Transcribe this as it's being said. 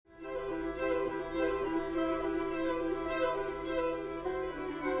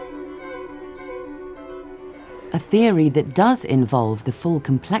A theory that does involve the full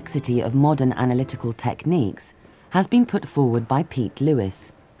complexity of modern analytical techniques has been put forward by Pete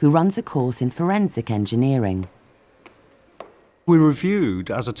Lewis, who runs a course in forensic engineering. We reviewed,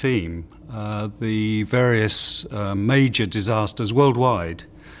 as a team, the various major disasters worldwide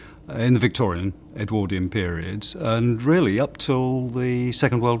in the Victorian, Edwardian periods, and really up till the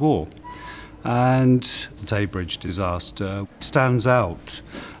Second World War. And the Tay Bridge disaster stands out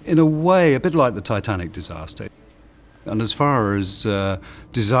in a way a bit like the Titanic disaster. And as far as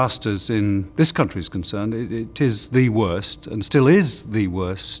disasters in this country is concerned, it is the worst, and still is the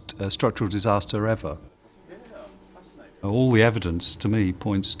worst structural disaster ever. All the evidence, to me,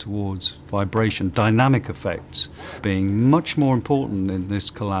 points towards vibration, dynamic effects, being much more important in this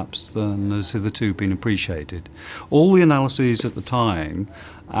collapse than has hitherto been appreciated. All the analyses at the time,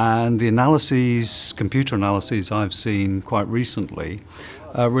 and the analyses, computer analyses I've seen quite recently,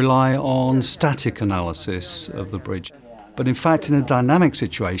 rely on static analysis of the bridge. But in fact, in a dynamic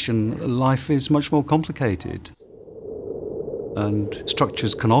situation, life is much more complicated. And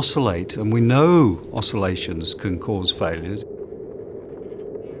structures can oscillate, and we know oscillations can cause failures.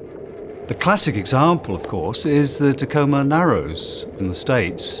 The classic example, of course, is the Tacoma Narrows in the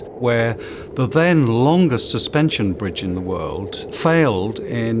States, where the then longest suspension bridge in the world failed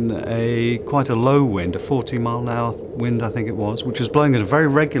in quite a low wind, a 40-mile-an-hour wind, I think it was, which was blowing at a very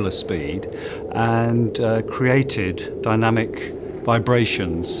regular speed and created dynamic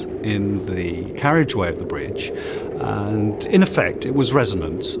vibrations in the carriageway of the bridge. And in effect, it was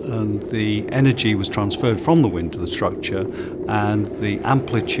resonance, and the energy was transferred from the wind to the structure, and the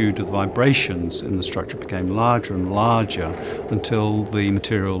amplitude of the vibrations in the structure became larger and larger until the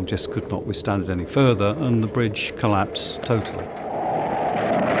material just could not withstand it any further, and the bridge collapsed totally.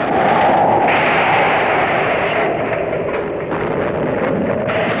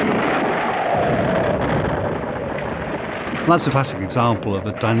 And that's a classic example of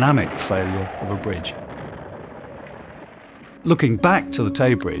a dynamic failure of a bridge. Looking back to the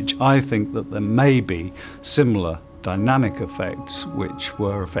Tay Bridge, I think that there may be similar dynamic effects which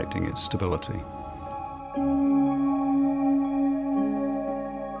were affecting its stability.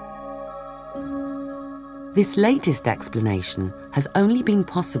 This latest explanation has only been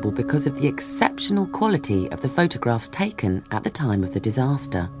possible because of the exceptional quality of the photographs taken at the time of the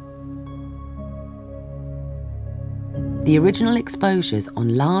disaster. The original exposures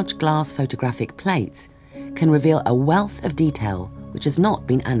on large glass photographic plates can reveal a wealth of detail which has not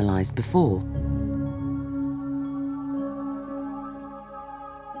been analysed before.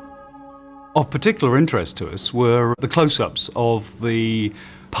 Of particular interest to us were the close-ups of the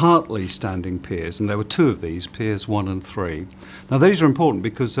partly standing piers, and there were two of these, piers 1 and 3. Now these are important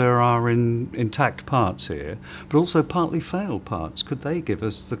because there are intact parts here, but also partly failed parts. Could they give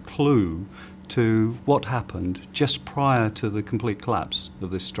us the clue to what happened just prior to the complete collapse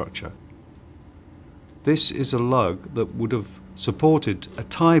of this structure? This is a lug that would have supported a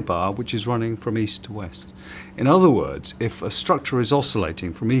tie bar which is running from east to west. In other words, if a structure is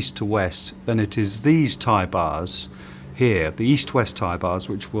oscillating from east to west, then it is these tie bars here, the east-west tie bars,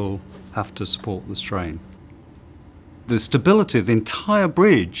 which will have to support the strain. The stability of the entire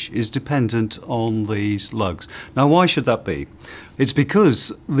bridge is dependent on these lugs. Now, why should that be? It's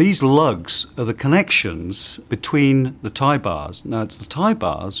because these lugs are the connections between the tie bars. Now, it's the tie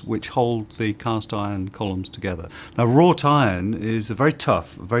bars which hold the cast iron columns together. Now, wrought iron is a very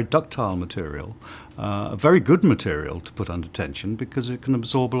tough, a very ductile material, a very good material to put under tension because it can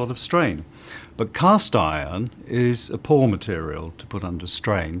absorb a lot of strain. But cast iron is a poor material to put under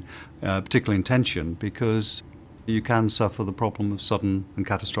strain, particularly in tension, because you can suffer the problem of sudden and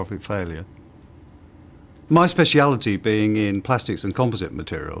catastrophic failure. My speciality being in plastics and composite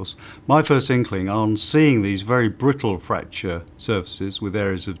materials, my first inkling on seeing these very brittle fracture surfaces with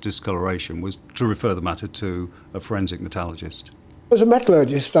areas of discoloration was to refer the matter to a forensic metallurgist. As a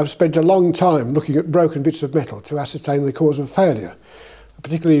metallurgist, I've spent a long time looking at broken bits of metal to ascertain the cause of failure,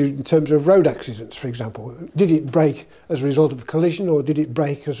 particularly in terms of road accidents, for example. Did it break as a result of collision, or did it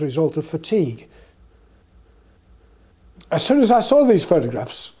break as a result of fatigue? As soon as I saw these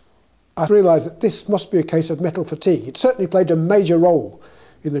photographs, I realised that this must be a case of metal fatigue. It certainly played a major role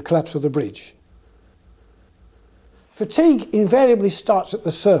in the collapse of the bridge. Fatigue invariably starts at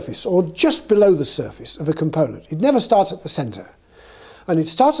the surface, or just below the surface of a component. It never starts at the centre. And it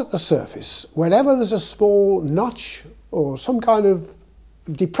starts at the surface whenever there's a small notch or some kind of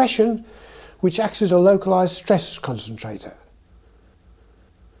depression which acts as a localised stress concentrator.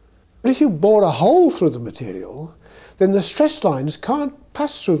 But if you bore a hole through the material, then the stress lines can't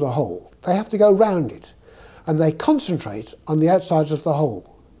pass through the hole. They have to go round it, and they concentrate on the outsides of the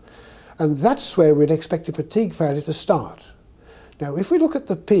hole. And that's where we'd expect a fatigue failure to start. Now, if we look at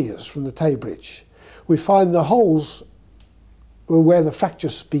the piers from the Tay Bridge, we find the holes were where the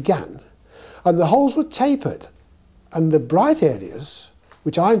fractures began, and the holes were tapered, and the bright areas,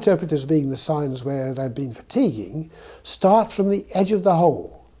 which I interpret as being the signs where they'd been fatiguing, start from the edge of the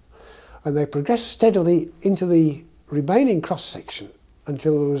hole, and they progress steadily into the remaining cross-section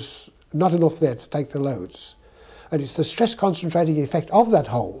until there was not enough there to take the loads. And it's the stress concentrating effect of that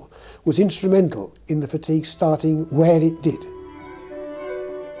hole was instrumental in the fatigue starting where it did.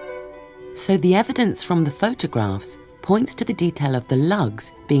 So the evidence from the photographs points to the detail of the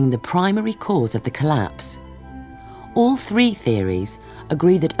lugs being the primary cause of the collapse. All three theories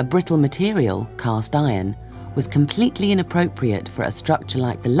agree that a brittle material, cast iron, was completely inappropriate for a structure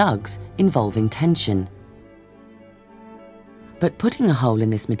like the lugs involving tension. But putting a hole in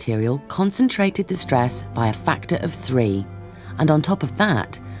this material concentrated the stress by a factor of 3, and on top of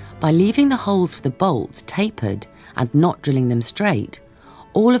that, by leaving the holes for the bolts tapered and not drilling them straight,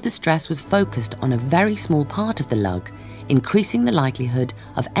 all of the stress was focused on a very small part of the lug, increasing the likelihood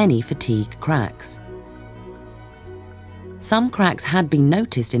of any fatigue cracks. Some cracks had been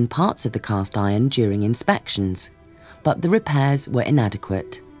noticed in parts of the cast iron during inspections, but the repairs were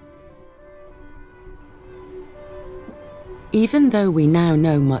inadequate. Even though we now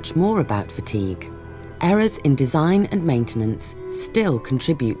know much more about fatigue, errors in design and maintenance still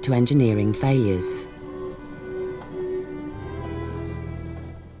contribute to engineering failures.